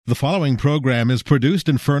The following program is produced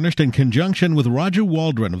and furnished in conjunction with Roger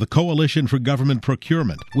Waldron of the Coalition for Government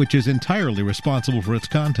Procurement, which is entirely responsible for its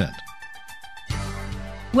content.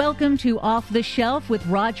 Welcome to Off the Shelf with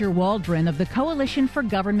Roger Waldron of the Coalition for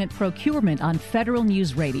Government Procurement on Federal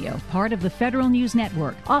News Radio, part of the Federal News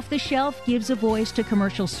Network. Off the Shelf gives a voice to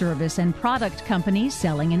commercial service and product companies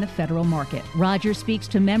selling in the federal market. Roger speaks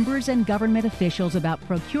to members and government officials about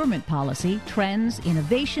procurement policy, trends,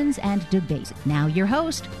 innovations, and debates. Now your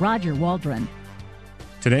host, Roger Waldron.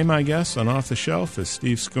 Today, my guest on Off the Shelf is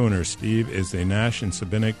Steve Schooner. Steve is the Nash and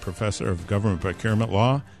Cibinic Professor of Government Procurement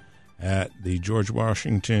Law at the George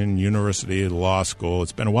Washington University Law School.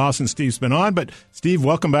 It's been a while since Steve's been on, but Steve,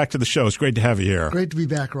 welcome back to the show. It's great to have you here. Great to be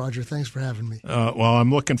back, Roger. Thanks for having me. Well, I'm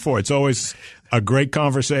looking forward. It's always a great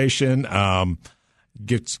conversation.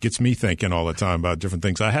 Gets me thinking all the time about different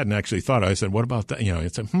things I hadn't actually thought of. I said, what about that?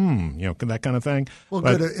 It's a, that kind of thing. Well,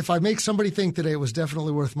 but, good. If I make somebody think today, it was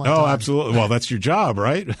definitely worth my time. Oh, absolutely. Well, that's your job,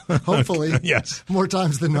 right? Hopefully. Yes. More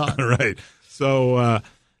times than not. Right.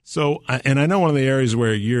 So, and I know one of the areas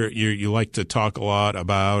where you like to talk a lot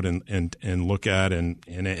about and look at and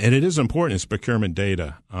it is important is procurement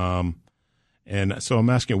data. And so I'm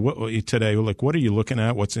asking today, what are you looking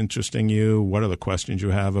at? What's interesting you? What are the questions you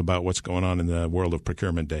have about what's going on in the world of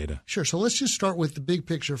procurement data? Sure. So let's just start with the big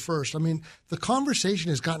picture first. I mean, the conversation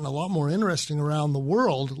has gotten a lot more interesting around the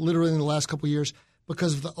world, literally in the last couple of years,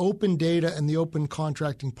 because of the open data and the open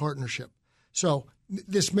contracting partnership. So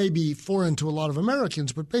this may be foreign to a lot of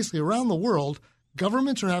Americans, but basically around the world,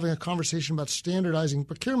 governments are having a conversation about standardizing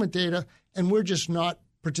procurement data, and we're just not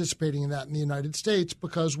participating in that in the United States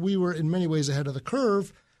because we were in many ways ahead of the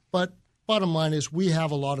curve. But bottom line is we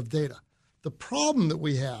have a lot of data. The problem that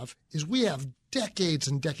we have is we have decades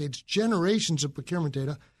and decades, generations of procurement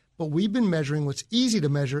data, but we've been measuring what's easy to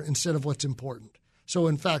measure instead of what's important. So,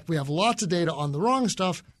 in fact, we have lots of data on the wrong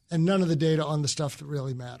stuff and none of the data on the stuff that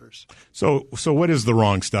really matters. So what is the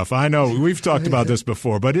wrong stuff? I know we've talked about this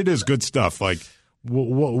before, but it is good stuff. Like,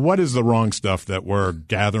 what is the wrong stuff that we're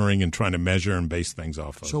gathering and trying to measure and base things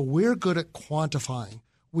off of? So we're good at quantifying.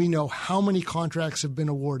 We know how many contracts have been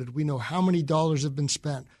awarded. We know how many dollars have been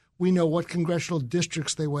spent. We know what congressional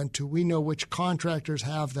districts they went to. We know which contractors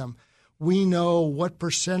have them. We know what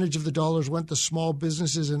percentage of the dollars went to small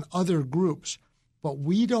businesses and other groups. But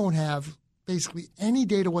we don't have basically any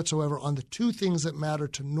data whatsoever on the two things that matter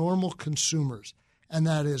to normal consumers, and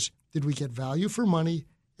that is, did we get value for money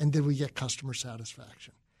and did we get customer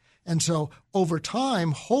satisfaction? And so over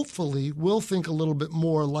time, hopefully, we'll think a little bit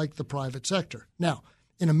more like the private sector. Now,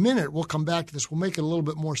 in a minute, we'll come back to this. We'll make it a little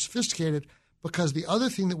bit more sophisticated because the other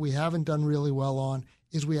thing that we haven't done really well on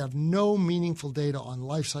is we have no meaningful data on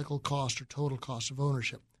life cycle cost or total cost of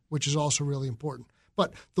ownership, which is also really important.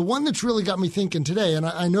 But the one that's really got me thinking today, and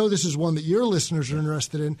I know this is one that your listeners are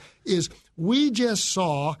interested in, is we just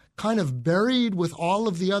saw, kind of buried with all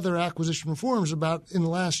of the other acquisition reforms about in the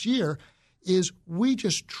last year, is we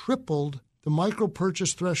just tripled the micro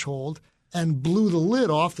purchase threshold and blew the lid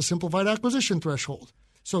off the simplified acquisition threshold.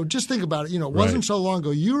 So just think about it. It wasn't so long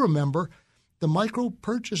ago. You remember the micro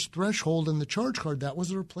purchase threshold in the charge card. That was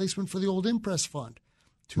a replacement for the old Impress fund.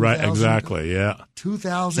 Right, exactly, yeah.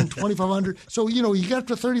 $2,000, $2,500. So, you get up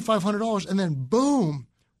to $3,500, and then boom,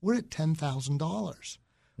 we're at $10,000.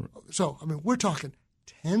 So, we're talking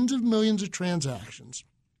tens of millions of transactions,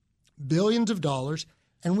 billions of dollars,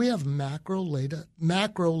 and we have macro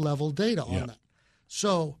level data on that.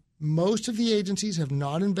 So, most of the agencies have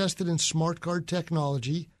not invested in smart card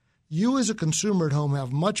technology. You as a consumer at home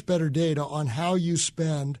have much better data on how you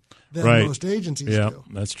spend than most agencies do. Yeah,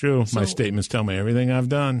 that's true. My statements tell me everything I've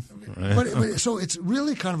done. But so it's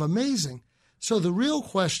really kind of amazing. So the real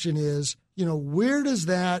question is, where does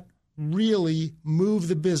that really move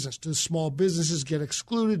the business? Do the small businesses get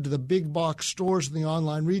excluded? Do the big box stores and the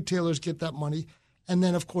online retailers get that money? And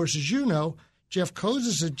then, of course, as you know, Jeff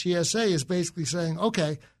Kozis at GSA is basically saying,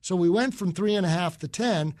 okay, so we went from 3.5 to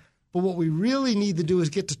 10, but what we really need to do is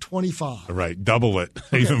get to 25. Right, double it,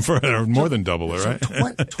 even further, or more than double it,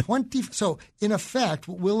 right? So in effect,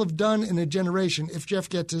 what we'll have done in a generation, if Jeff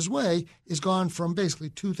gets his way, is gone from basically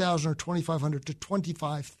 2,000 or 2,500 to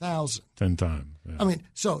 25,000. 10 times. Yeah.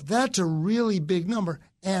 So that's a really big number,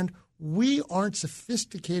 and we aren't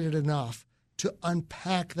sophisticated enough to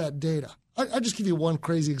unpack that data. I'll just give you one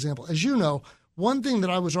crazy example. As you know, one thing that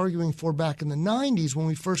I was arguing for back in the 90s when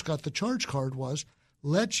we first got the charge card was,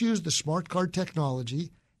 let's use the smart card technology,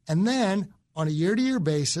 and then on a year-to-year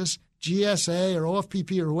basis, GSA or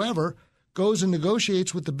OFPP or whoever goes and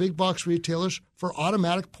negotiates with the big box retailers for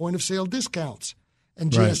automatic point-of-sale discounts.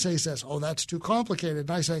 And GSA says, oh, that's too complicated.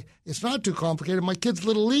 And I say, it's not too complicated. My kid's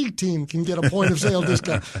little league team can get a point-of-sale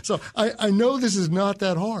discount. So I know this is not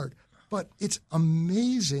that hard. But it's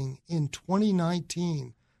amazing in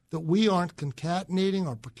 2019 that we aren't concatenating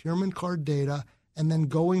our procurement card data and then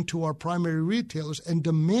going to our primary retailers and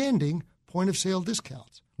demanding point-of-sale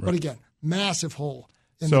discounts. Right. But again, massive hole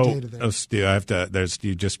in the data there. Steve,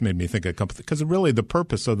 you just made me think of a couple, because really the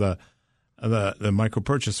purpose of the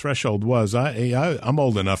micro-purchase threshold was, I'm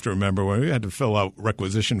old enough to remember when we had to fill out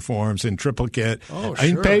requisition forms in triplicate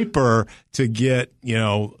in paper to get,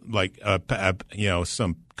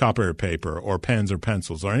 some copier paper or pens or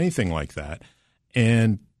pencils or anything like that.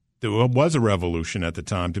 And there was a revolution at the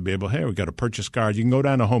time to be able, hey, we got a purchase card. You can go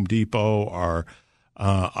down to Home Depot or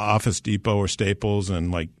Office Depot or Staples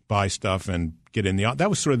and buy stuff and get in that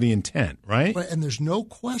was sort of the intent, right? Right, and there's no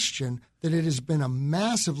question that it has been a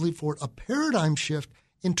massive leap forward, a paradigm shift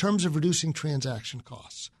in terms of reducing transaction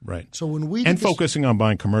costs. Right. So when we focusing on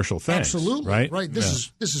buying commercial things. Absolutely. Right.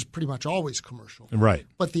 This is pretty much always commercial. Right.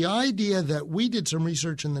 But the idea that we did some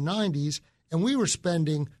research in the 90s and we were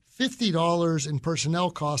spending $50 in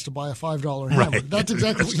personnel costs to buy a $5 hammer. Right. That's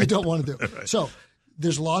exactly what you don't want to do. Right. So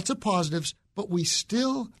there's lots of positives, but we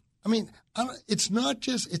still it's not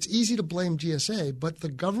just – it's easy to blame GSA, but the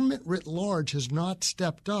government writ large has not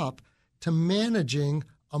stepped up to managing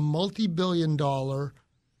a multi-billion-dollar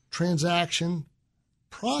transaction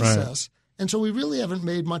process. Right. And so we really haven't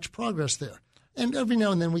made much progress there. And every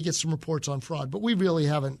now and then we get some reports on fraud, but we really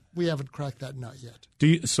haven't cracked that nut yet.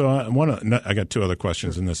 I got two other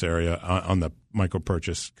questions in this area on the micro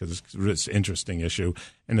purchase, because it's an interesting issue,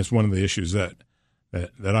 and it's one of the issues that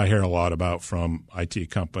I hear a lot about from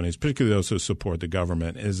IT companies, particularly those who support the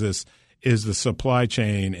government, is the supply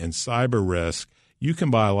chain and cyber risk. You can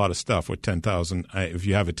buy a lot of stuff with $10,000 if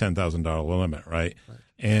you have a $10,000 limit, right?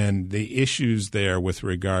 And the issues there with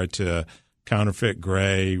regard to counterfeit,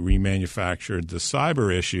 gray, remanufactured, the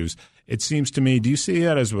cyber issues, it seems to me, do you see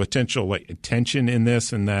that as a potential tension in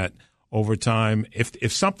this, and that over time,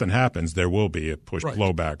 if something happens, there will be a push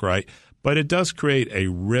blowback, right? But it does create a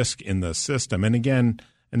risk in the system. And again,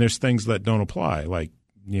 there's things that don't apply, like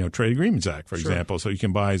Trade Agreements Act, for example, so you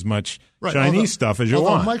can buy as much Chinese stuff as you want.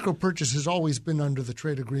 Although micro-purchase has always been under the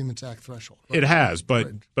Trade Agreements Act threshold. Right? It has,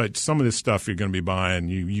 but some of this stuff you're going to be buying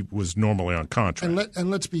you was normally on contract.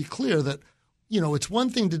 And let's be clear that it's one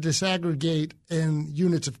thing to disaggregate in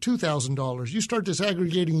units of $2,000. You start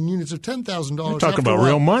disaggregating in units of $10,000. You're talking about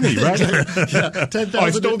real money, right? Yeah, 10,000.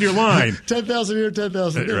 I stole your line. 10,000 here,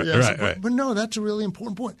 10,000 there. Yes. Right. But no, that's a really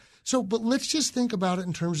important point. So, but let's just think about it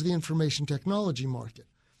in terms of the information technology market.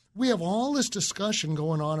 We have all this discussion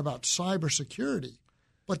going on about cybersecurity,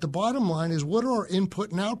 but the bottom line is, what are our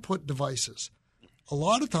input and output devices? A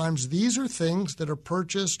lot of times these are things that are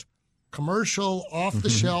purchased commercial,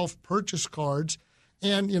 off-the-shelf purchase cards.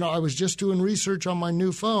 And, I was just doing research on my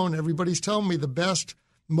new phone. Everybody's telling me the best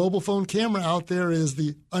mobile phone camera out there is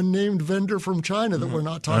the unnamed vendor from China that we're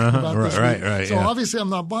not talking about this week. Right, so obviously I'm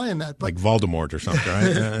not buying that. But, like Voldemort or something,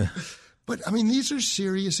 right? But, these are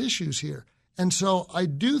serious issues here. And so I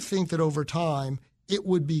do think that over time it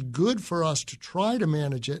would be good for us to try to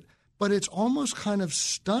manage it, but it's almost kind of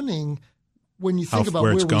stunning when you think about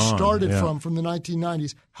where we started from the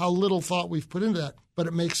 1990s, how little thought we've put into that. But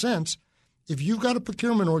it makes sense. If you've got a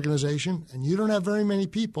procurement organization and you don't have very many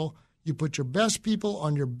people, you put your best people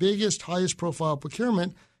on your biggest, highest profile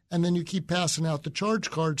procurement, and then you keep passing out the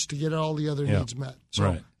charge cards to get all the other needs met.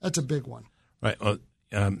 So that's a big one. Right.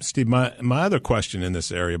 Steve, my other question in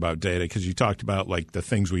this area about data, because you talked about the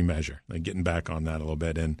things we measure, getting back on that a little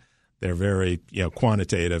bit, and they're very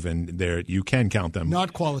quantitative, and you can count them.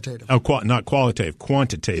 Not qualitative. Oh, not qualitative,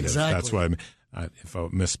 quantitative. Exactly. That's why if I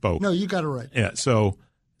misspoke. No, you got it right. Yeah. So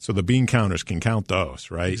the bean counters can count those,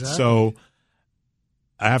 right? Exactly. So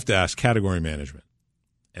I have to ask category management,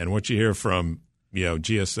 and what you hear from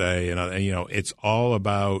GSA and it's all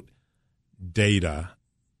about data.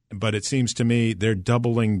 But it seems to me they're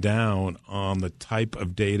doubling down on the type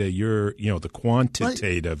of data the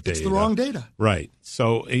quantitative data. It's the wrong data. Right.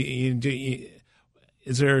 So do you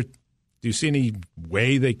see any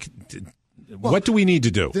way what do we need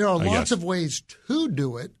to do? There are lots of ways to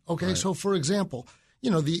do it. Okay. Right. So for example,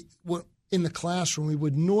 in the classroom, we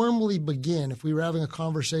would normally begin, if we were having a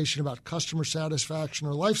conversation about customer satisfaction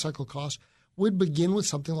or life cycle costs, we'd begin with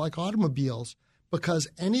something like automobiles. Because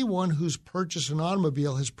anyone who's purchased an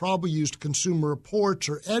automobile has probably used Consumer Reports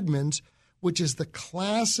or Edmunds, which is the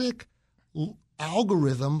classic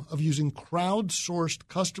algorithm of using crowdsourced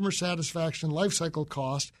customer satisfaction lifecycle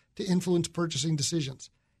cost to influence purchasing decisions.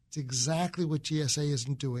 It's exactly what GSA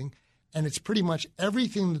isn't doing, and it's pretty much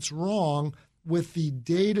everything that's wrong with the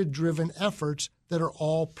data-driven efforts that are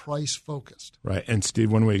all price-focused. Right. And,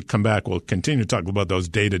 Steve, when we come back, we'll continue to talk about those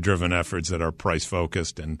data-driven efforts that are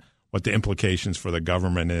price-focused and what the implications for the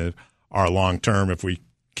government are long-term if we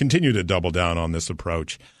continue to double down on this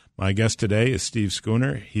approach. My guest today is Steve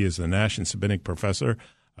Schooner. He is the Nash and Cibinic Professor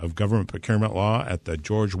of Government Procurement Law at the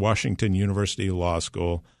George Washington University Law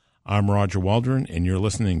School. I'm Roger Waldron, and you're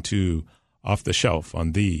listening to Off the Shelf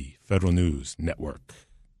on the Federal News Network.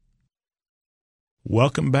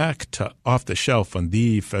 Welcome back to Off the Shelf on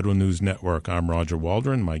the Federal News Network. I'm Roger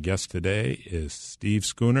Waldron. My guest today is Steve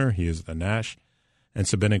Schooner. He is the Nash and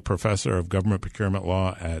Cibinic Professor of Government Procurement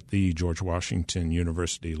Law at the George Washington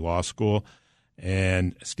University Law School.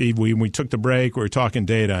 And, Steve, when we took the break, we were talking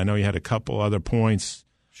data. I know you had a couple other points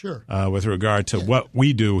with regard to what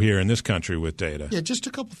we do here in this country with data. Yeah, just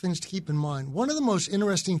a couple things to keep in mind. One of the most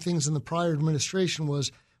interesting things in the prior administration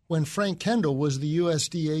was when Frank Kendall was the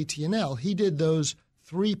USD AT&L, he did those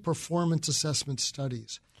 3 performance assessment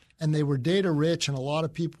studies. And they were data rich, and a lot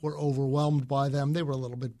of people were overwhelmed by them. They were a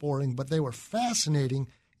little bit boring, but they were fascinating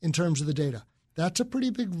in terms of the data. That's a pretty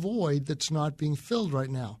big void that's not being filled right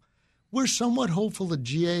now. We're somewhat hopeful that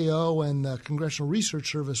GAO and the Congressional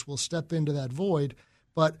Research Service will step into that void,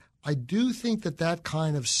 but I do think that that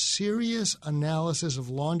kind of serious analysis of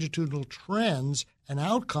longitudinal trends and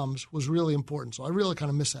outcomes was really important. So I really kind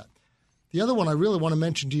of miss that. The other one I really want to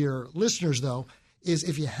mention to your listeners, though, is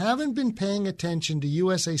if you haven't been paying attention to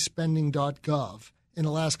usaspending.gov in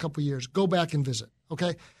the last couple of years, go back and visit,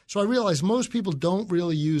 okay? So I realize most people don't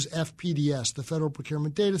really use FPDS, the Federal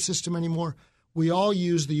Procurement Data System, anymore. We all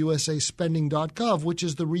use the usaspending.gov, which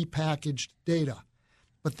is the repackaged data.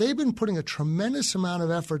 But they've been putting a tremendous amount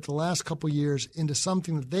of effort the last couple of years into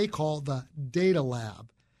something that they call the Data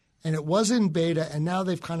Lab. And it was in beta, and now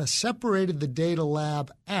they've kind of separated the Data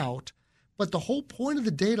Lab out. But the whole point of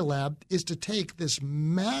the Data Lab is to take this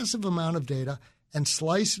massive amount of data and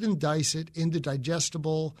slice it and dice it into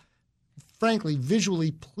digestible, frankly,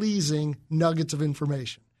 visually pleasing nuggets of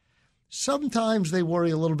information. Sometimes they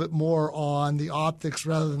worry a little bit more on the optics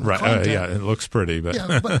rather than the content. Yeah, it looks pretty. But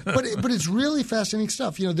but it's really fascinating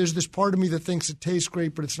stuff. You know, there's this part of me that thinks it tastes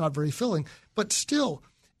great, but it's not very filling. But still,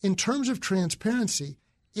 in terms of transparency,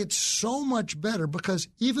 it's so much better because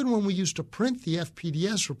even when we used to print the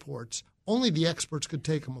FPDS reports, only the experts could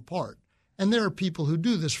take them apart. And there are people who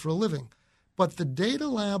do this for a living. But the Data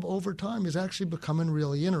Lab over time is actually becoming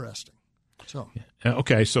really interesting. So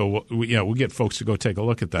okay, so we'll get folks to go take a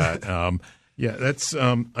look at that. That's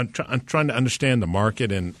I'm trying to understand the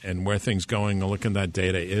market and where things going. Looking at that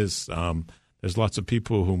data is there's lots of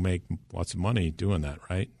people who make lots of money doing that,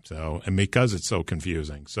 right? So and because it's so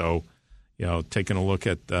confusing, so taking a look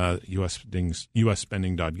at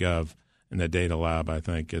USspending.gov and the Data Lab, I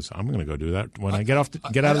think I'm going to go do that when I get out of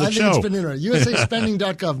the show. I think it's been interesting.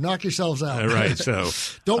 USAspending.gov, knock yourselves out. Right. So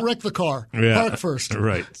don't wreck the car. Yeah, park first.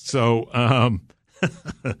 Right. So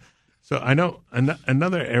so I know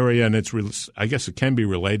another area, and I guess it can be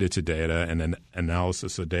related to data and an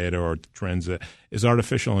analysis of data or trends, is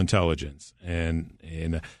artificial intelligence.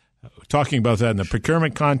 And talking about that in the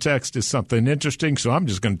procurement context is something interesting. So I'm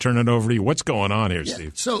just going to turn it over to you. What's going on here,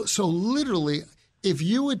 Steve? So literally, if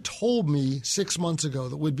you had told me 6 months ago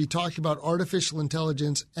that we'd be talking about artificial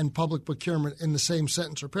intelligence and public procurement in the same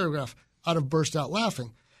sentence or paragraph, I'd have burst out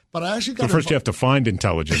laughing. But I actually got first you have to find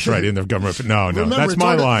intelligence, right, in the government. No, remember, that's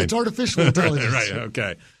my line. It's artificial intelligence. Right,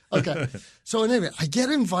 okay. Okay. So anyway, I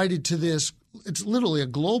get invited to this. It's literally a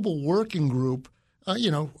global working group,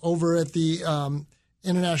 over at the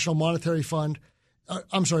International Monetary Fund. The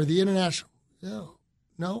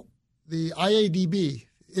IADB,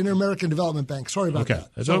 Inter-American Development Bank. Sorry about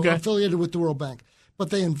that. That's so okay. I'm affiliated with the World Bank. But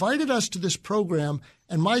they invited us to this program,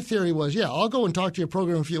 and my theory was, I'll go and talk to your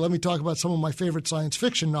program if you let me talk about some of my favorite science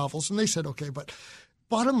fiction novels. And they said, okay. But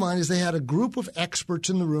bottom line is they had a group of experts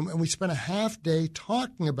in the room, and we spent a half day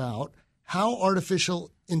talking about how artificial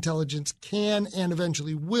intelligence can and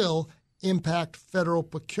eventually will impact federal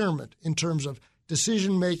procurement in terms of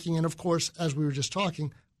decision-making and, of course, as we were just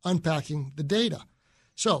talking, unpacking the data.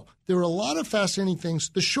 So there are a lot of fascinating things.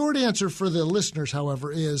 The short answer for the listeners,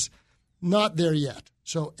 however, is not there yet.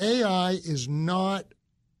 So AI is not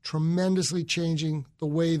tremendously changing the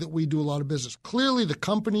way that we do a lot of business. Clearly, the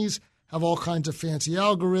companies have all kinds of fancy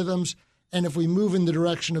algorithms, and if we move in the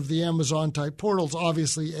direction of the Amazon-type portals,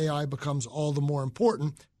 obviously AI becomes all the more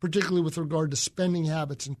important, particularly with regard to spending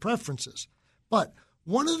habits and preferences. But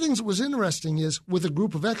one of the things that was interesting is with a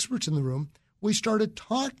group of experts in the room, we started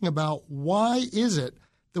talking about why is it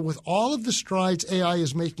that with all of the strides AI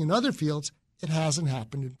is making in other fields, it hasn't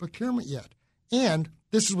happened in procurement yet. And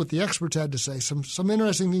this is what the experts had to say, some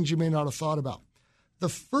interesting things you may not have thought about. The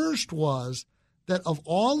first was that of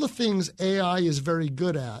all the things AI is very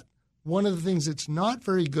good at, one of the things it's not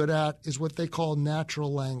very good at is what they call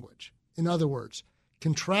natural language. In other words,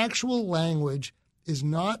 contractual language is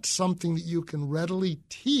not something that you can readily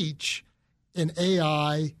teach an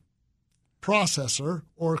AI processor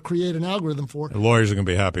or create an algorithm for. The lawyers are going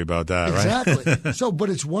to be happy about that, exactly. right? Exactly. But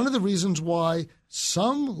it's one of the reasons why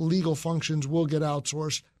some legal functions will get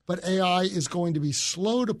outsourced, but AI is going to be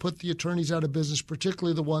slow to put the attorneys out of business,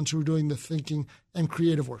 particularly the ones who are doing the thinking and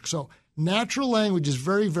creative work. So natural language is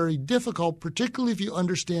very, very difficult, particularly if you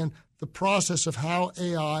understand the process of how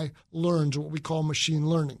AI learns, what we call machine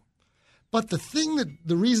learning. But the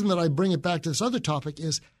reason that I bring it back to this other topic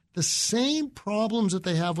is the same problems that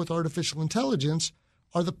they have with artificial intelligence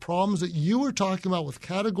are the problems that you were talking about with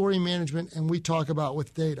category management and we talk about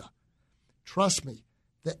with data. Trust me,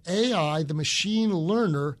 the AI, the machine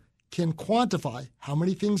learner, can quantify how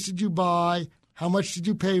many things did you buy, how much did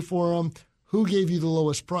you pay for them, who gave you the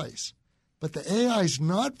lowest price. But the AI is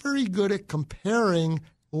not very good at comparing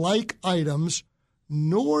like items,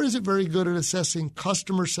 nor is it very good at assessing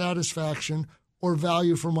customer satisfaction or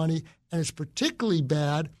value for money, and it's particularly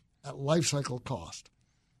bad at life cycle cost.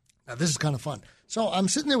 Now, this is kind of fun. So I'm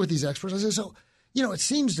sitting there with these experts. I say, it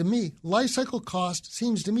seems to me, life cycle cost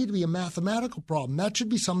seems to me to be a mathematical problem. That should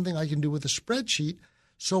be something I can do with a spreadsheet.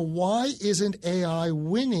 So why isn't AI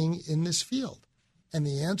winning in this field? And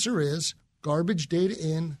the answer is garbage data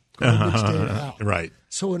in, garbage data out. Right.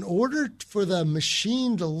 So in order for the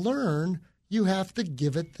machine to learn, you have to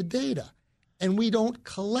give it the data. And we don't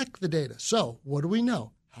collect the data. So what do we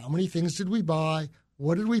know? How many things did we buy?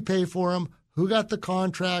 What did we pay for them? Who got the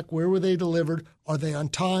contract? Where were they delivered? Are they on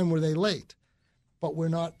time? Were they late? But we're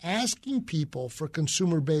not asking people for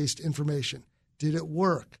consumer-based information. Did it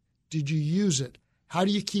work? Did you use it? How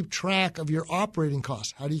do you keep track of your operating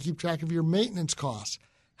costs? How do you keep track of your maintenance costs?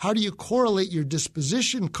 How do you correlate your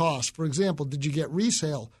disposition costs? For example, did you get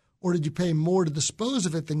resale or did you pay more to dispose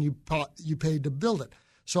of it than you paid to build it?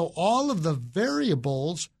 So all of the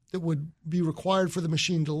variables that would be required for the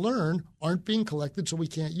machine to learn aren't being collected, so we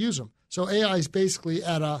can't use them. So AI is basically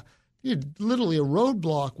at literally a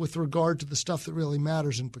roadblock with regard to the stuff that really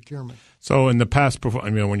matters in procurement. So in the past,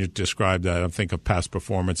 when you describe that, I think of past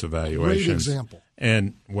performance evaluations. Great example.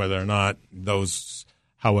 And whether or not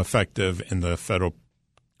how effective in the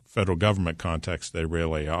federal government context they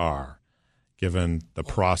really are, given the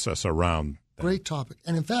process around them. Great topic.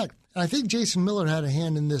 And in fact, I think Jason Miller had a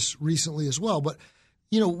hand in this recently as well, but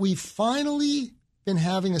we've finally been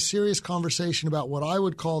having a serious conversation about what I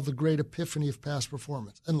would call the great epiphany of past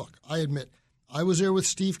performance. And look, I admit, I was there with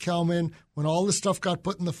Steve Kelman when all this stuff got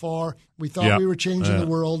put in the FAR. We thought we were changing the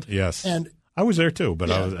world. Yes. And I was there too,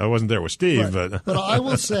 but I wasn't there with Steve. Right. But I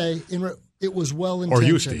will say it was well-intentioned.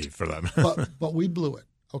 Or you, Steve, for them. but we blew it,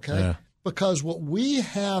 okay? Yeah. Because what we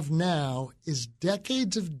have now is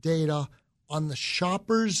decades of data on the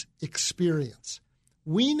shopper's experience.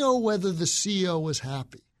 We know whether the CEO was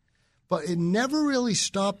happy, but it never really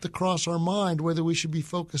stopped to cross our mind whether we should be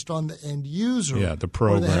focused on the end user the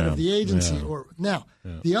program. or the head of the agency. Yeah.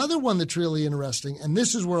 The other one that's really interesting, and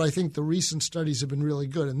this is where I think the recent studies have been really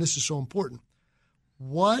good, and this is so important,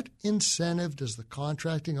 what incentive does the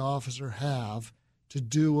contracting officer have to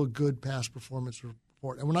do a good past performance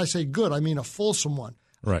report? And when I say good, I mean a fulsome one,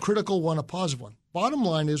 a critical one, a positive one. Bottom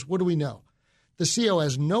line is, what do we know? The CEO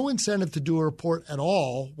has no incentive to do a report at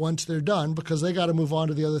all once they're done because they got to move on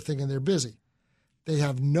to the other thing and they're busy. They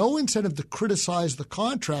have no incentive to criticize the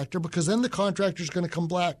contractor because then the contractor is going to come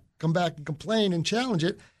back and complain and challenge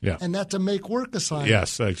it, and that's a make work assignment.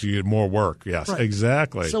 Yes, you get more work. Yes,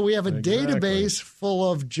 exactly. So we have a database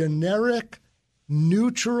full of generic,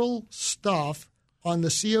 neutral stuff on the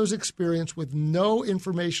CEO's experience with no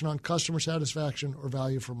information on customer satisfaction or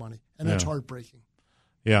value for money, and that's heartbreaking.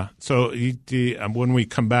 Yeah. So when we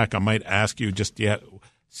come back, I might ask you just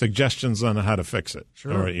suggestions on how to fix it,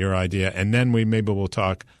 or your idea, and then we'll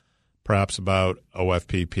talk perhaps about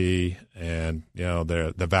OFPP and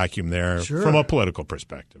the vacuum there from a political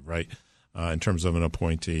perspective, right? In terms of an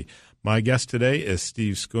appointee. My guest today is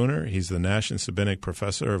Steve Schooner. He's the Nash and Cibinic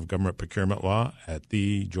Professor of Government Procurement Law at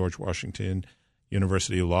the George Washington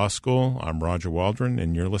University Law School. I'm Roger Waldron,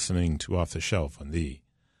 and you're listening to Off the Shelf on the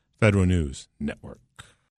Federal News Network.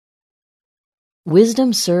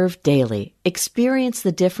 Wisdom served daily. Experience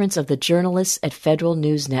the difference of the journalists at Federal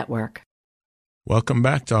News Network. Welcome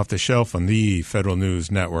back to Off the Shelf on the Federal News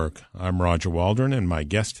Network. I'm Roger Waldron, and my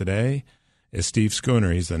guest today is Steve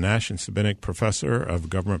Schooner. He's the Nash and Cibinic Professor of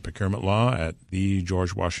Government Procurement Law at the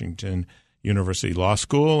George Washington University Law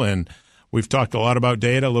School. And we've talked a lot about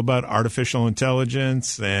data, a little about artificial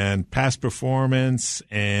intelligence and past performance.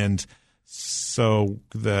 And so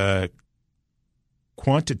the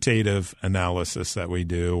quantitative analysis that we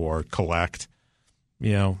do or collect,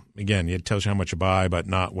 again, it tells you how much you buy, but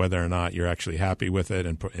not whether or not you're actually happy with it,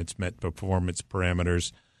 and it's met performance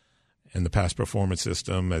parameters. And the past performance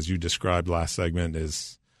system, as you described last segment,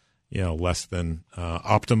 is less than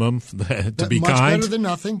optimum, to be much kind. Better than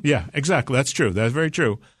nothing. Yeah, exactly. That's true. That's very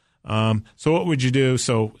true. So what would you do?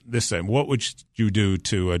 So this time, what would you do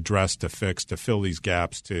to address, to fix, to fill these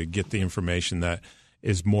gaps, to get the information that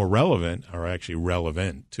is more relevant or actually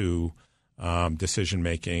relevant to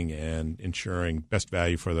decision-making and ensuring best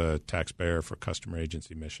value for the taxpayer for customer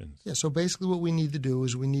agency missions? Yeah, so basically what we need to do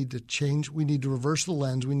is we need to reverse the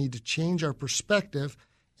lens, we need to change our perspective,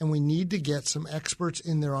 and we need to get some experts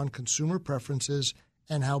in there on consumer preferences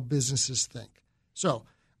and how businesses think. So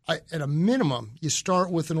at a minimum, you start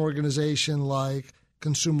with an organization like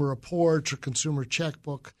Consumer Reports or Consumer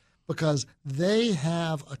Checkbook because they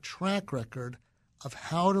have a track record of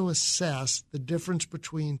how to assess the difference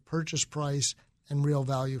between purchase price and real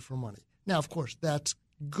value for money. Now, of course, that's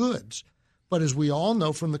goods. But as we all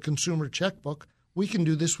know from the Consumer Checkbook, we can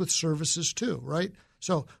do this with services too, right?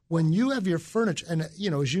 So when you have your furniture, and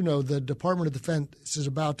as you know, the Department of Defense is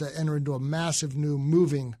about to enter into a massive new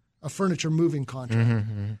furniture moving contract.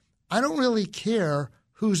 Mm-hmm. I don't really care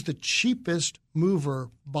who's the cheapest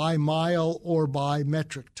mover by mile or by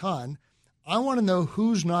metric ton. I want to know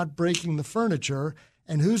who's not breaking the furniture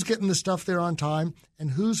and who's getting the stuff there on time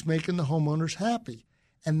and who's making the homeowners happy.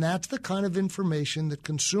 And that's the kind of information that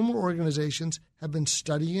consumer organizations have been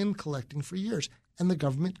studying and collecting for years, and the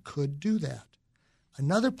government could do that.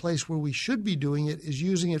 Another place where we should be doing it is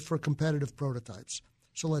using it for competitive prototypes.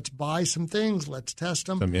 So let's buy some things, let's test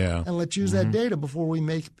them, and let's use that data before we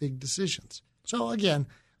make big decisions. So again,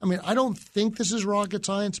 I don't think this is rocket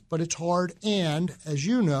science, but it's hard. And as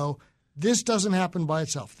you know, this doesn't happen by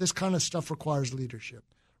itself. This kind of stuff requires leadership.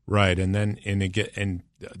 Right, and then and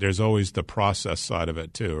there's always the process side of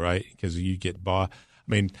it too, right? Because you get bought.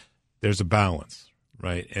 There's a balance,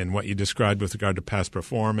 right? And what you described with regard to past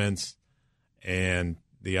performance, and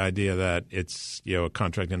the idea that it's a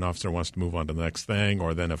contracting officer wants to move on to the next thing,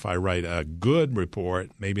 or then if I write a good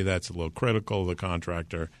report, maybe that's a little critical of the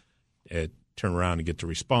contractor. Turn around and get to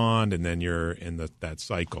respond, and then you're in that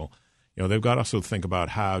cycle. They've got to also think about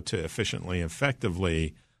how to efficiently and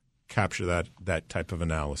effectively capture that type of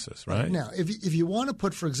analysis, right? Now, if you want to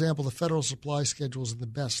put, for example, the federal supply schedules in the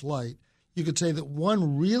best light, you could say that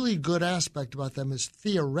one really good aspect about them is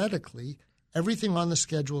theoretically everything on the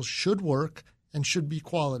schedule should work and should be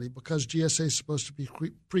quality because GSA is supposed to be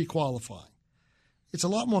pre-qualifying. It's a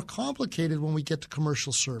lot more complicated when we get to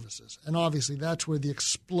commercial services, and obviously that's where the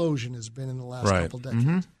explosion has been in the last couple decades.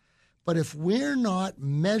 Mm-hmm. But if we're not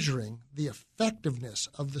measuring the effectiveness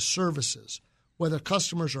of the services, whether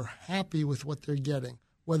customers are happy with what they're getting,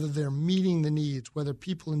 whether they're meeting the needs, whether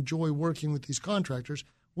people enjoy working with these contractors,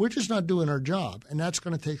 we're just not doing our job, and that's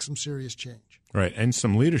going to take some serious change. Right, and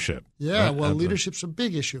some leadership. Yeah, right? Well, leadership's a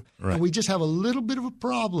big issue, right. And we just have a little bit of a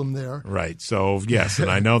problem there. Right, so yes, and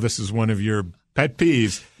I know this is one of your pet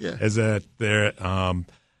peeves, is that the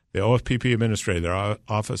OFPP administrator, their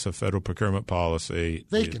Office of Federal Procurement Policy,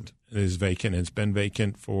 is vacant. It's been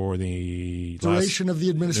vacant for the duration of the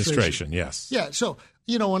administration. Yes. Yeah. So,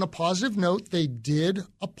 on a positive note, they did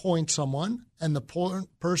appoint someone, and the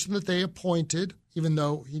person that they appointed, even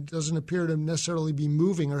though he doesn't appear to necessarily be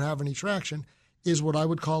moving or have any traction, is what I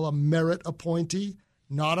would call a merit appointee,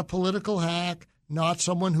 not a political hack, not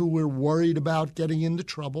someone who we're worried about getting into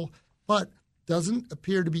trouble, but doesn't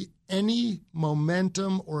appear to be any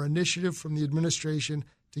momentum or initiative from the administration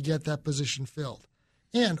to get that position filled.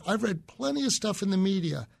 And I've read plenty of stuff in the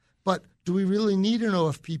media, but do we really need an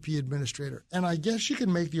OFPP administrator? And I guess you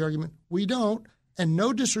can make the argument we don't, and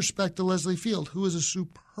no disrespect to Leslie Field, who is a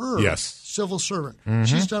superb civil servant. Mm-hmm.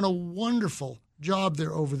 She's done a wonderful job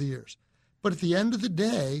there over the years. But at the end of the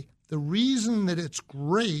day, the reason that it's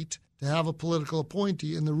great to have a political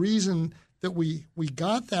appointee and the reason that we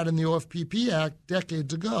got that in the OFPP Act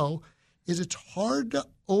decades ago is it's hard to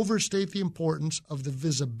overstate the importance of the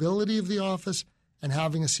visibility of the office and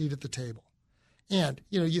having a seat at the table. And,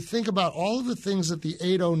 you think about all of the things that the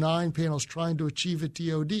 809 panel is trying to achieve at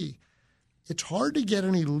DOD. It's hard to get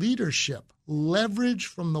any leadership, leverage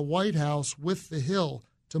from the White House with the Hill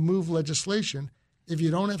to move legislation if you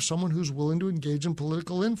don't have someone who's willing to engage in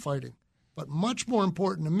political infighting. But much more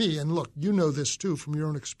important to me, and look, you know this too from your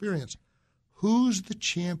own experience, who's the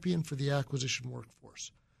champion for the acquisition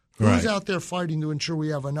workforce? Who's out there fighting to ensure we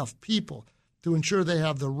have enough people, to ensure they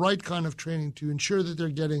have the right kind of training, to ensure that they're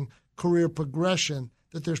getting career progression,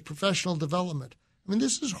 that there's professional development. I mean,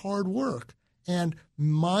 this is hard work. And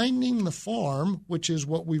minding the farm, which is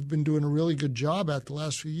what we've been doing a really good job at the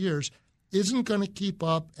last few years, isn't going to keep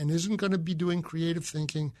up and isn't going to be doing creative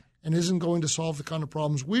thinking and isn't going to solve the kind of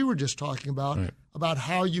problems we were just talking about, right, about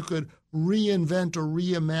how you could reinvent or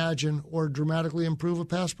reimagine or dramatically improve a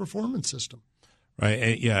past performance system. Right.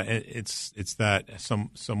 And yeah, it's that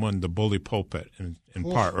someone, the bully pulpit in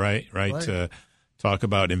part, right? To talk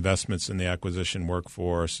about investments in the acquisition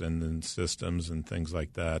workforce and in systems and things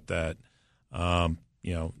like that.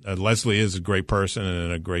 Leslie is a great person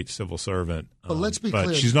and a great civil servant. But let's be clear.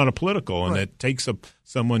 But she's not a political, and right, it takes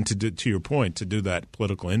someone to your point, to do that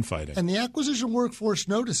political infighting. And the acquisition workforce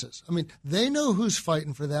notices. I mean, they know who's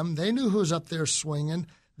fighting for them. They know who's up there swinging.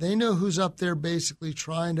 They know who's up there basically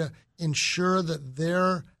trying to ensure that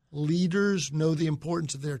their leaders know the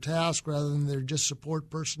importance of their task rather than they're just support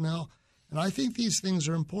personnel. And I think these things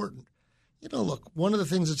are important. Look, one of the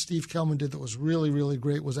things that Steve Kellman did that was really, really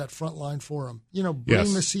great was that frontline forum.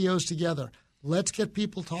 Bring the CEOs together. Let's get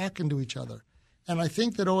people talking to each other. And I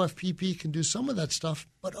think that OFPP can do some of that stuff,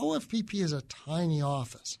 but OFPP is a tiny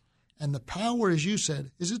office. And the power, as you said,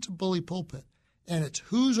 is it's a bully pulpit. And it's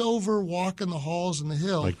who's over walking the halls and the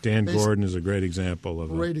hill. Like Dan Gordon is a great example of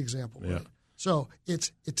that. Great example, yeah. Right? So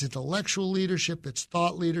it's intellectual leadership, it's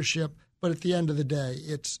thought leadership, but at the end of the day,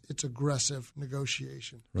 it's aggressive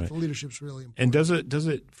negotiation. Right. The leadership's really important. And does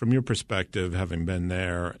it from your perspective, having been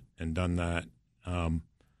there and done that, do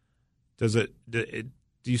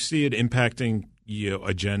you see it impacting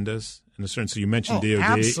agendas in the sense that you mentioned DOD?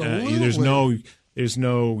 Absolutely. There's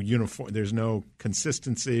no uniform, there's no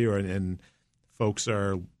consistency, and folks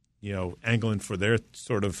are angling for their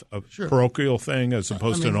sort of Sure. parochial thing as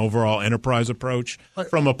opposed to an overall enterprise approach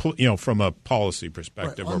from a policy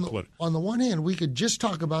perspective right. or political. On the one hand, we could just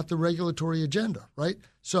talk about the regulatory agenda, right?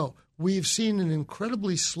 So we've seen an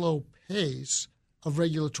incredibly slow pace of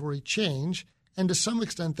regulatory change, and to some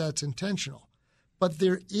extent that's intentional. But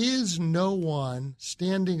there is no one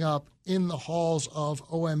standing up in the halls of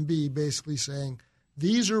OMB basically saying,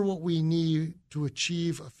 these are what we need to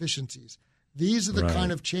achieve efficiencies. These are the right.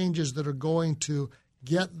 kind of changes that are going to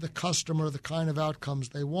get the customer the kind of outcomes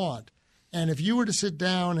they want. And if you were to sit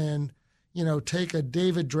down and, take a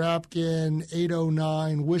David Drapkin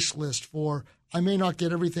 809 wish list for, I may not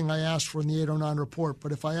get everything I asked for in the 809 report,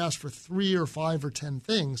 but if I ask for 3 or 5 or 10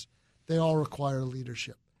 things, they all require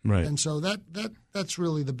leadership. Right. And so that's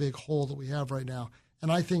really the big hole that we have right now.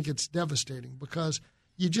 And I think it's devastating because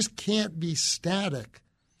you just can't be static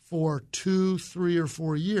for 2, 3, or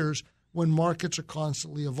 4 years when markets are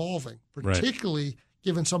constantly evolving, particularly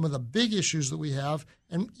given some of the big issues that we have.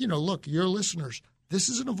 And, look, your listeners, this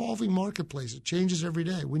is an evolving marketplace. It changes every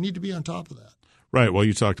day. We need to be on top of that. Right. Well,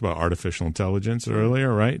 you talked about artificial intelligence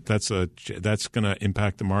earlier, right? That's going to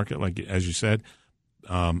impact the market, like as you said,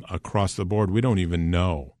 across the board. We don't even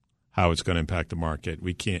know how it's going to impact the market.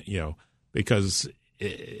 We can't, because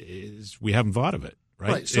we haven't thought of it.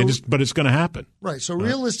 Right. So, but it's going to happen. Right. So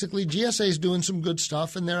realistically, GSA is doing some good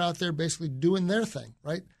stuff, and they're out there basically doing their thing.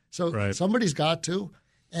 Right. So somebody's got to.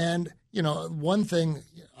 And, one thing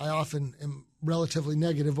I often am relatively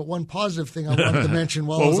negative, but one positive thing I wanted to mention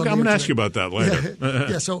while I'm going to ask you about that later.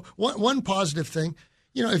 Yeah. So one positive thing,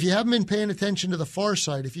 if you haven't been paying attention to the far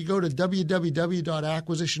side, if you go to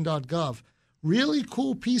www.acquisition.gov, really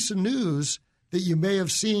cool piece of news that you may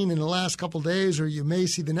have seen in the last couple of days or you may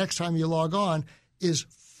see the next time you log on is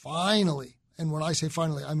finally, and when I say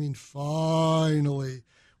finally, I mean finally,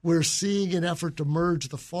 we're seeing an effort to merge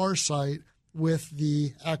the FAR site with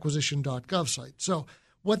the acquisition.gov site. So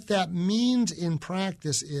what that means in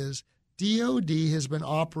practice is DOD has been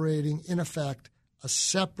operating, in effect, a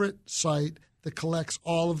separate site that collects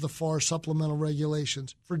all of the FAR supplemental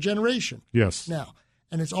regulations for generation. Yes. Now,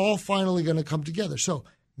 and it's all finally going to come together. So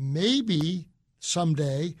maybe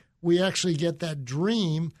someday we actually get that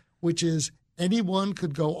dream, which is anyone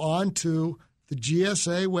could go on to the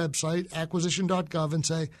GSA website, acquisition.gov, and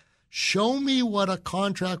say, show me what a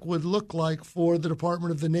contract would look like for the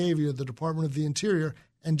Department of the Navy or the Department of the Interior,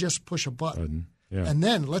 and just push a button. Yeah. And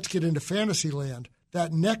then let's get into fantasy land.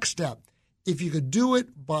 That next step, if you could do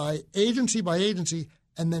it by agency,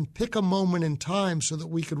 and then pick a moment in time so that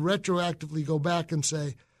we could retroactively go back and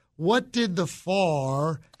say, what did the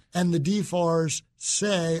FAR and the DFARs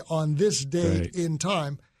say on this date in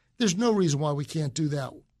time? There's no reason why we can't do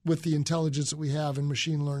that with the intelligence that we have in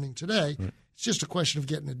machine learning today. Right. It's just a question of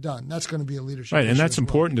getting it done. That's going to be a leadership issue. Right, and that's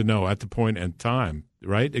important to know at the point in time,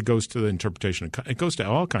 right? It goes to the interpretation. It goes to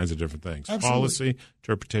all kinds of different things. Absolutely. Policy,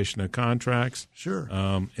 interpretation of contracts. Sure.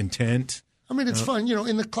 Intent. I mean, it's fun.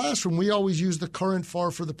 In the classroom, we always use the current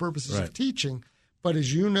FAR for the purposes of teaching. But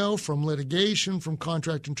as you know, from litigation, from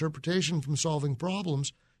contract interpretation, from solving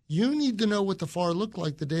problems, you need to know what the FAR looked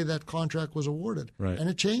like the day that contract was awarded. Right. And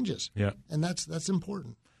it changes. Yeah. And that's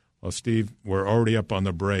important. Well, Steve, we're already up on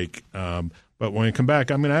the break. But when we come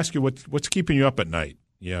back, I'm going to ask you what's keeping you up at night.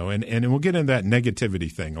 And we'll get into that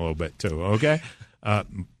negativity thing a little bit too, okay?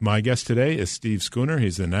 My guest today is Steve Schooner.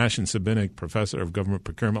 He's the Nash and Cibinic Professor of Government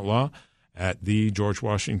Procurement Law at the George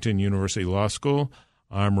Washington University Law School.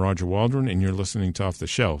 I'm Roger Waldron, and you're listening to Off the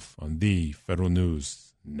Shelf on the Federal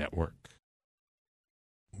News Network.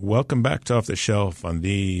 Welcome back to Off the Shelf on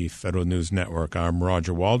the Federal News Network. I'm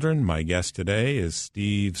Roger Waldron. My guest today is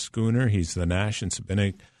Steve Schooner. He's the Nash and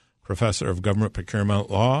Cibinic Professor of Government Procurement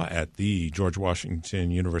Law at the George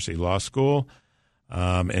Washington University Law School.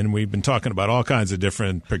 And we've been talking about all kinds of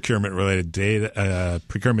different procurement-related data,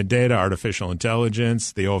 artificial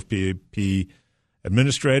intelligence, the OFPP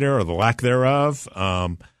administrator or the lack thereof.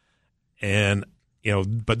 But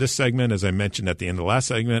this segment, as I mentioned at the end of the last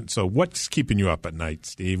segment, so what's keeping you up at night,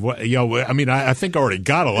 Steve? I think I already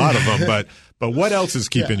got a lot of them, but what else is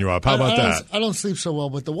keeping you up? How about that? I don't sleep so well,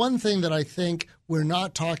 but the one thing that I think we're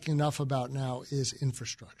not talking enough about now is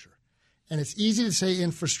infrastructure. And it's easy to say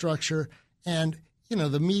infrastructure, and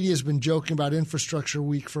the media has been joking about Infrastructure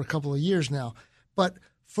Week for a couple of years now. But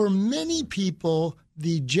for many people,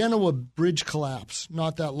 the Genoa Bridge collapse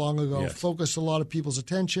not that long ago focused a lot of people's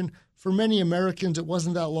attention. For many Americans, it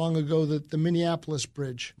wasn't that long ago that the Minneapolis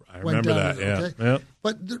Bridge went down. I remember that, yeah.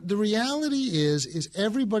 But the reality is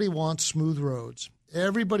everybody wants smooth roads.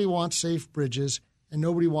 Everybody wants safe bridges, and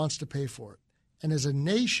nobody wants to pay for it. And as a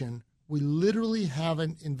nation, we literally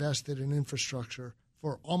haven't invested in infrastructure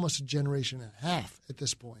for almost a generation and a half at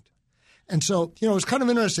this point. And so, it was kind of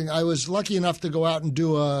interesting. I was lucky enough to go out and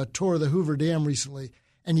do a tour of the Hoover Dam recently,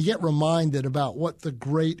 and you get reminded about what the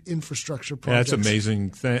great infrastructure projects. Yeah, that's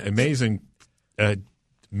amazing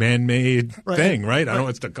man-made thing, right? I don't know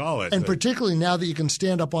what to call it. And particularly now that you can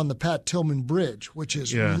stand up on the Pat Tillman Bridge, which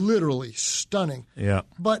is literally stunning. Yeah.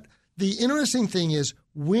 But the interesting thing is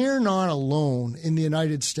we're not alone in the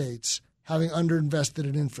United States having underinvested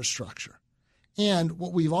in infrastructure. And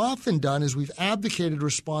what we've often done is we've abdicated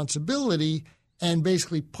responsibility and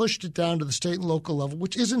basically pushed it down to the state and local level,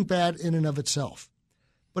 which isn't bad in and of itself.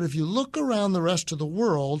 But if you look around the rest of the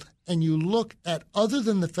world and you look at other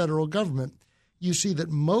than the federal government, you see that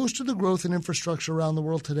most of the growth in infrastructure around the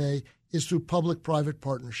world today is through public-private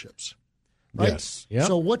partnerships. Right? Yes. Yep.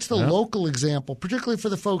 So what's the local example, particularly for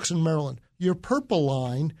the folks in Maryland? Your Purple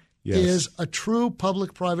Line is a true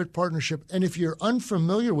public-private partnership. And if you're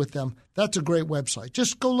unfamiliar with them, that's a great website.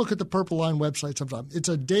 Just go look at the Purple Line website sometime. It's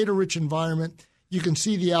a data-rich environment. You can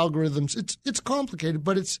see the algorithms. It's complicated,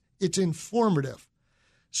 but it's informative.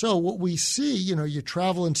 So what we see, you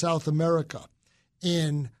travel in South America,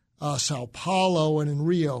 in Sao Paulo and in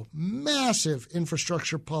Rio, massive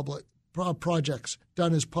infrastructure projects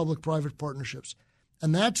done as public-private partnerships.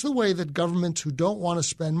 And that's the way that governments who don't want to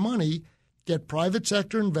spend money get private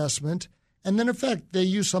sector investment, and then in effect they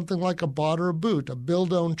use something like a bot or a boot, a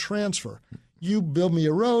build, own, transfer. You build me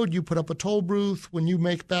a road, you put up a toll booth. When you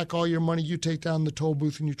make back all your money, you take down the toll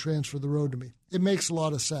booth and you transfer the road to me. It makes a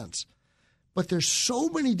lot of sense. But there's so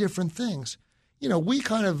many different things. We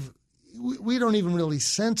don't even really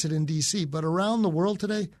sense it in D.C., but around the world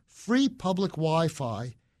today, free public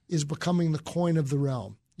Wi-Fi is becoming the coin of the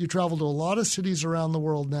realm. You travel to a lot of cities around the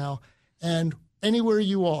world now, and anywhere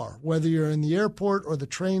you are, whether you're in the airport or the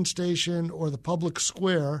train station or the public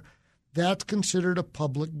square, that's considered a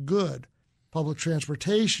public good. Public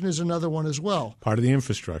transportation is another one as well. Part of the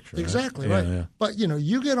infrastructure. Exactly, right? Yeah. But,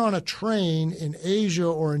 you get on a train in Asia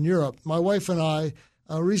or in Europe. My wife and I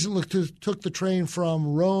recently took the train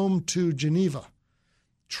from Rome to Geneva.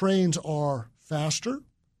 Trains are faster,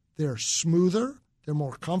 they're smoother, they're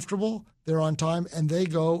more comfortable, they're on time, and they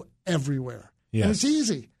go everywhere. Yes. And it's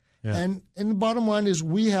easy. Yeah. And the bottom line is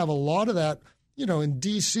we have a lot of that. In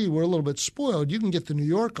D.C., we're a little bit spoiled. You can get to New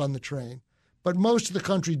York on the train, but most of the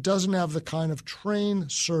country doesn't have the kind of train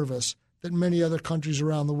service that many other countries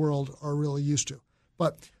around the world are really used to.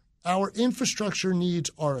 But our infrastructure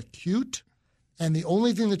needs are acute, and the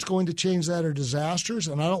only thing that's going to change that are disasters,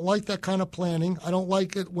 and I don't like that kind of planning. I don't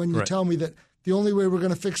like it when you tell me that the only way we're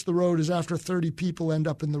going to fix the road is after 30 people end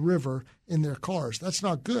up in the river in their cars. That's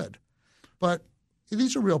not good. But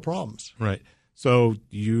these are real problems. Right. So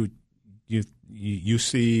you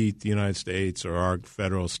see the United States or our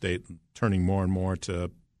federal state turning more and more to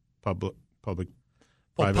public-private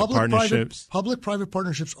partnerships. Public-private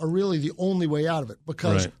partnerships are really the only way out of it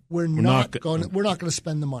because we're not going to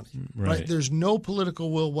spend the money. Right. There's no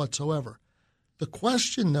political will whatsoever. The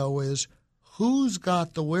question, though, is who's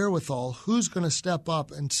got the wherewithal, who's going to step up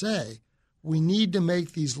and say, we need to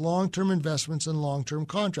make these long-term investments in long-term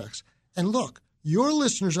contracts. And look, your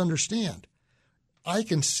listeners understand. I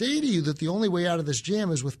can say to you that the only way out of this jam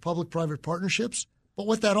is with public-private partnerships, but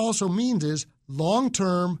what that also means is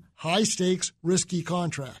long-term, high-stakes, risky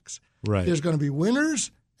contracts. Right. There's going to be winners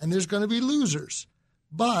and there's going to be losers.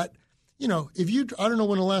 But, I don't know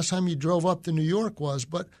when the last time you drove up to New York was,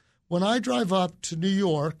 but when I drive up to New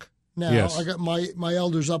York now, yes. I got my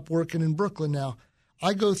elders up working in Brooklyn now,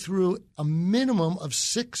 I go through a minimum of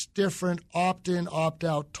 6 different opt-in,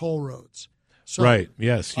 opt-out toll roads. So right.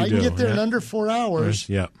 Yes, you I do. can get there in under 4 hours.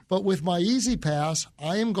 Yeah. But with my Easy Pass,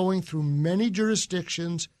 I am going through many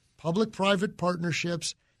jurisdictions, public-private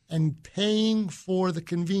partnerships, and paying for the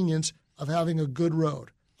convenience of having a good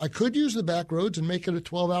road. I could use the back roads and make it a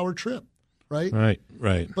 12-hour trip, right?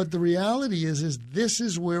 Right. But the reality is this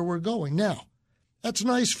is where we're going. Now, that's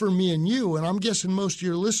nice for me and you, and I'm guessing most of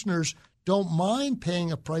your listeners don't mind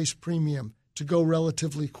paying a price premium to go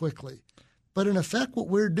relatively quickly. But in effect, what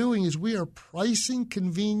we're doing is we are pricing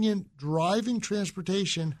convenient driving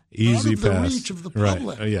transportation out of the reach of the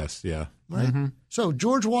public. Right. Yes, yeah. Right? Mm-hmm. So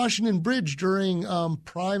George Washington Bridge during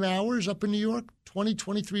prime hours up in New York, $20,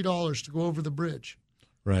 $23 to go over the bridge.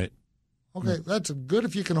 Right. Okay, that's good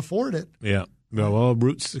if you can afford it. Yeah. Well,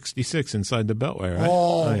 Route 66 inside the Beltway, right?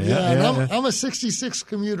 Oh, yeah. Yeah. I'm a 66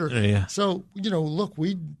 commuter. Yeah. So, look,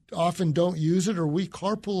 we often don't use it or we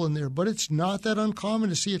carpool in there, but it's not that uncommon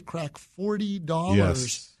to see it crack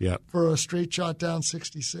 $40 for a straight shot down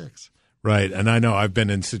 66. Right. And I know I've been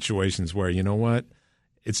in situations where, you know what?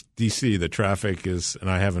 It's D.C. The traffic is, and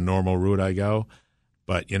I have a normal route I go.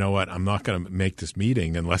 But you know what? I'm not going to make this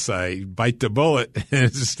meeting unless I bite the bullet. And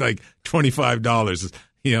it's just like $25.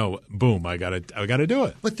 Boom, I gotta do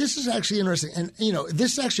it. But this is actually interesting. And,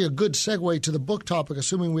 this is actually a good segue to the book topic,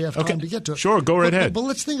 assuming we have time to get to it. Sure, go right ahead. But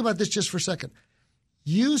let's think about this just for a second.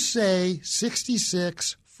 You say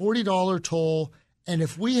 66, $40 toll, and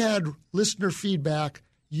if we had listener feedback,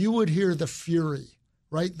 you would hear the fury,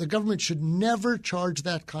 right? The government should never charge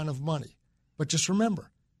that kind of money. But just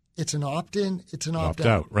remember, it's an opt-in, it's an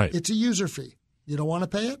opt-out. Right. It's a user fee. You don't want to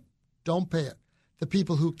pay it? Don't pay it. The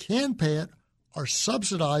people who can pay it are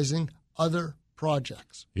subsidizing other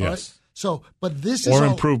projects. Yes. Right? So, but this is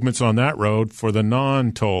improvements on that road for the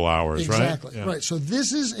non-toll hours, exactly, right? Right. So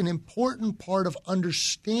this is an important part of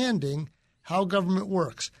understanding how government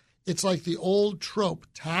works. It's like the old trope: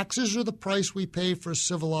 taxes are the price we pay for a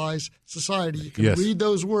civilized society. You can read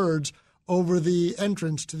those words over the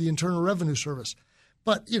entrance to the Internal Revenue Service.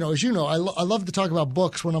 But, as you know, I love to talk about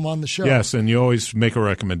books when I'm on the show. Yes, and you always make a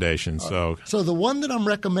recommendation. So the one that I'm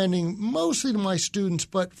recommending mostly to my students,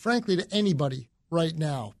 but frankly to anybody right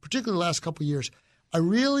now, particularly the last couple of years, I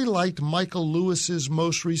really liked Michael Lewis's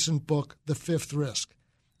most recent book, The Fifth Risk.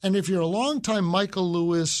 And if you're a longtime Michael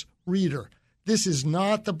Lewis reader, this is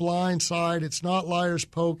not The Blind Side, it's not Liar's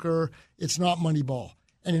Poker, it's not Moneyball.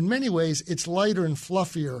 And in many ways, it's lighter and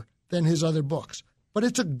fluffier than his other books. But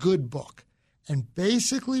it's a good book. And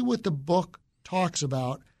basically what the book talks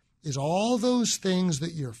about is all those things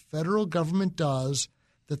that your federal government does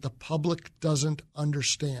that the public doesn't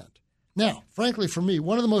understand. Now, frankly, for me,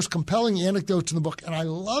 one of the most compelling anecdotes in the book, and I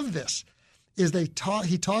love this, is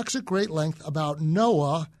he talks at great length about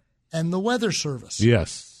NOAA and the Weather Service.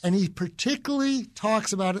 Yes. And he particularly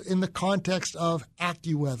talks about it in the context of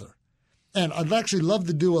AccuWeather. And I'd actually love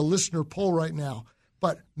to do a listener poll right now.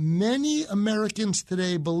 But many Americans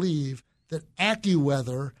today believe that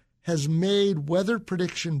AccuWeather has made weather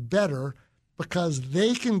prediction better because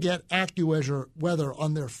they can get AccuWeather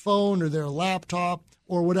on their phone or their laptop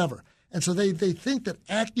or whatever. And so they think that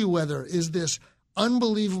AccuWeather is this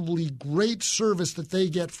unbelievably great service that they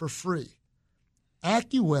get for free.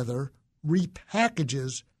 AccuWeather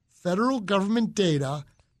repackages federal government data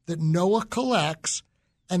that NOAA collects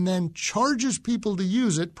and then charges people to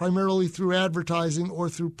use it primarily through advertising or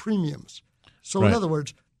through premiums. So in other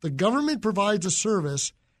words, the government provides a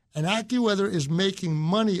service, and AccuWeather is making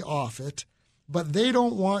money off it, but they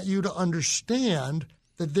don't want you to understand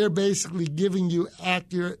that they're basically giving you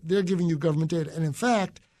government data. And in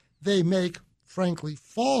fact, they make, frankly,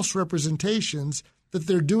 false representations that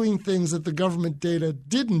they're doing things that the government data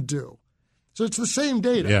didn't do. So it's the same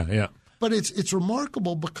data. Yeah. But it's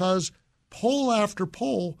remarkable because poll after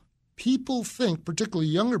poll, people think, particularly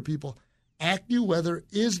younger people, AccuWeather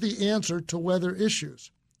is the answer to weather issues.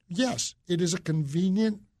 Yes, it is a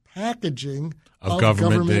convenient packaging of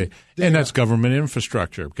government data. And that's government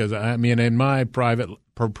infrastructure. Because, in my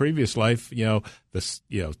previous life,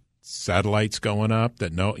 satellites going up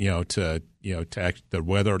that to the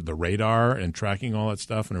weather, the radar, and tracking all that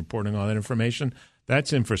stuff and reporting all that information.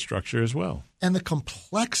 That's infrastructure as well. And the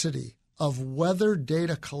complexity of weather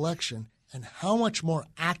data collection and how much more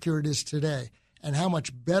accurate it is today and how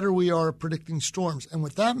much better we are at predicting storms. And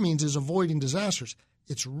what that means is avoiding disasters.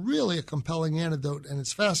 It's really a compelling anecdote, and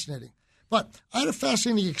it's fascinating. But I had a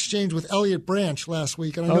fascinating exchange with Elliot Branch last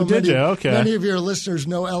week. And I know many of your listeners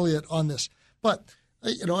know Elliot on this. But,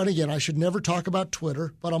 and again, I should never talk about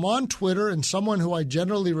Twitter, but I'm on Twitter, and someone who I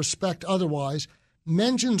generally respect otherwise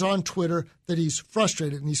mentions on Twitter that he's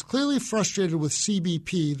frustrated. And he's clearly frustrated with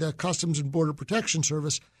CBP, the Customs and Border Protection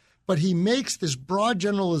Service, but he makes this broad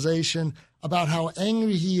generalization about how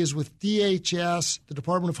angry he is with DHS, the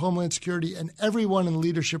Department of Homeland Security, and everyone in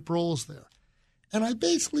leadership roles there. And I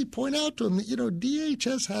basically point out to him that,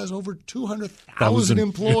 DHS has over 200,000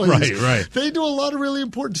 employees. Right. They do a lot of really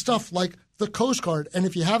important stuff like the Coast Guard. And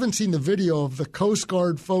if you haven't seen the video of the Coast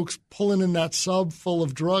Guard folks pulling in that sub full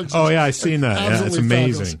of drugs. Oh, yeah, I've seen that. Yeah, it's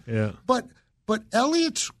amazing. Fabulous. Yeah. But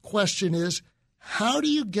Elliot's question is, how do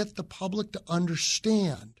you get the public to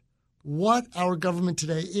understand what our government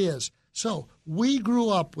today is? So we grew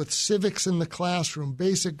up with civics in the classroom,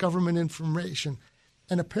 basic government information,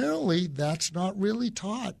 and apparently that's not really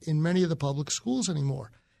taught in many of the public schools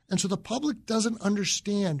anymore. And so the public doesn't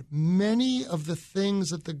understand many of the things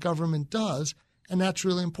that the government does, and that's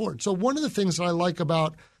really important. So one of the things that I like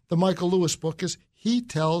about the Michael Lewis book is he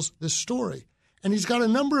tells this story. And he's got a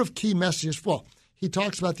number of key messages. Well, he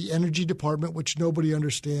talks about the Energy Department, which nobody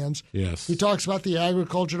understands. Yes. He talks about the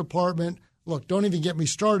Agriculture Department. Look, don't even get me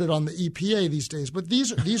started on the EPA these days, but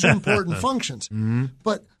these are important functions. Mm-hmm.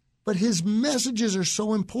 But his messages are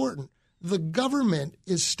so important. The government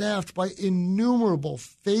is staffed by innumerable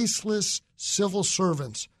faceless civil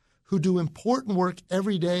servants who do important work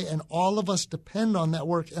every day, and all of us depend on that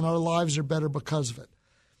work, and our lives are better because of it.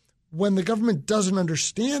 When the government doesn't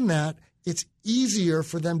understand that, it's easier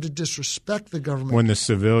for them to disrespect the government. When the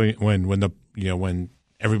civilian, when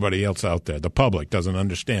everybody else out there, the public, doesn't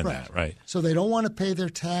understand that, right? So they don't want to pay their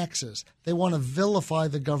taxes. They want to vilify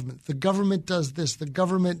the government. The government does this. The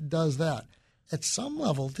government does that. At some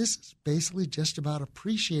level, this is basically just about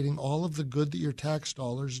appreciating all of the good that your tax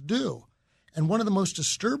dollars do. And one of the most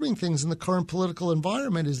disturbing things in the current political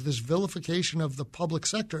environment is this vilification of the public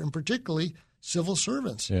sector, and particularly civil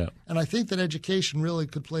servants. Yeah. And I think that education really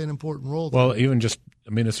could play an important role. Well, even just,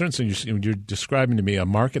 a certain thing you're describing to me a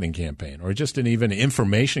marketing campaign or just an even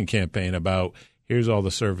information campaign about here's all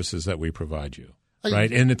the services that we provide you,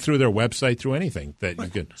 right? And through their website, through anything that you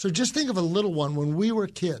could. So just think of a little one when we were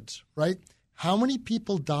kids, right? How many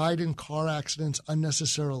people died in car accidents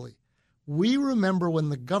unnecessarily? We remember when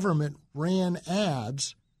the government ran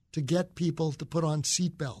ads to get people to put on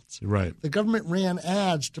seatbelts. Right. The government ran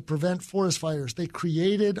ads to prevent forest fires. They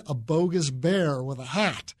created a bogus bear with a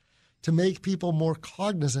hat to make people more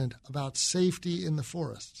cognizant about safety in the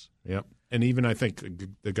forests. Yep. And even I think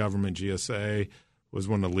the government, GSA, was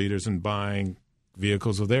one of the leaders in buying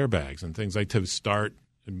vehicles with airbags and things like to start,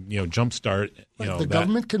 jumpstart. The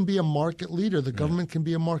government can be a market leader. The government can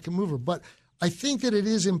be a market mover. But I think that it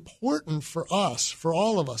is important for us, for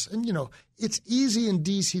all of us. And, it's easy in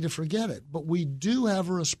D.C. to forget it, but we do have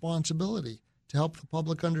a responsibility to help the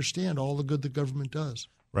public understand all the good the government does.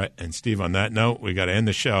 Right. And, Steve, on that note, we got to end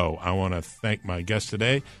the show. I want to thank my guest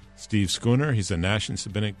today, Steve Schooner. He's a Nash and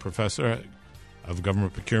Cibinic professor of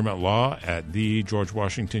government procurement law at the George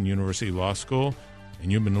Washington University Law School.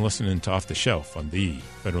 And you've been listening to Off the Shelf on the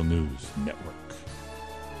Federal News Network.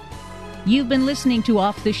 You've been listening to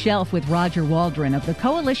Off the Shelf with Roger Waldron of the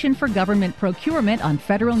Coalition for Government Procurement on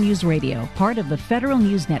Federal News Radio, part of the Federal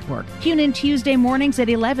News Network. Tune in Tuesday mornings at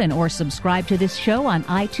 11 or subscribe to this show on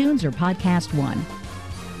iTunes or Podcast One.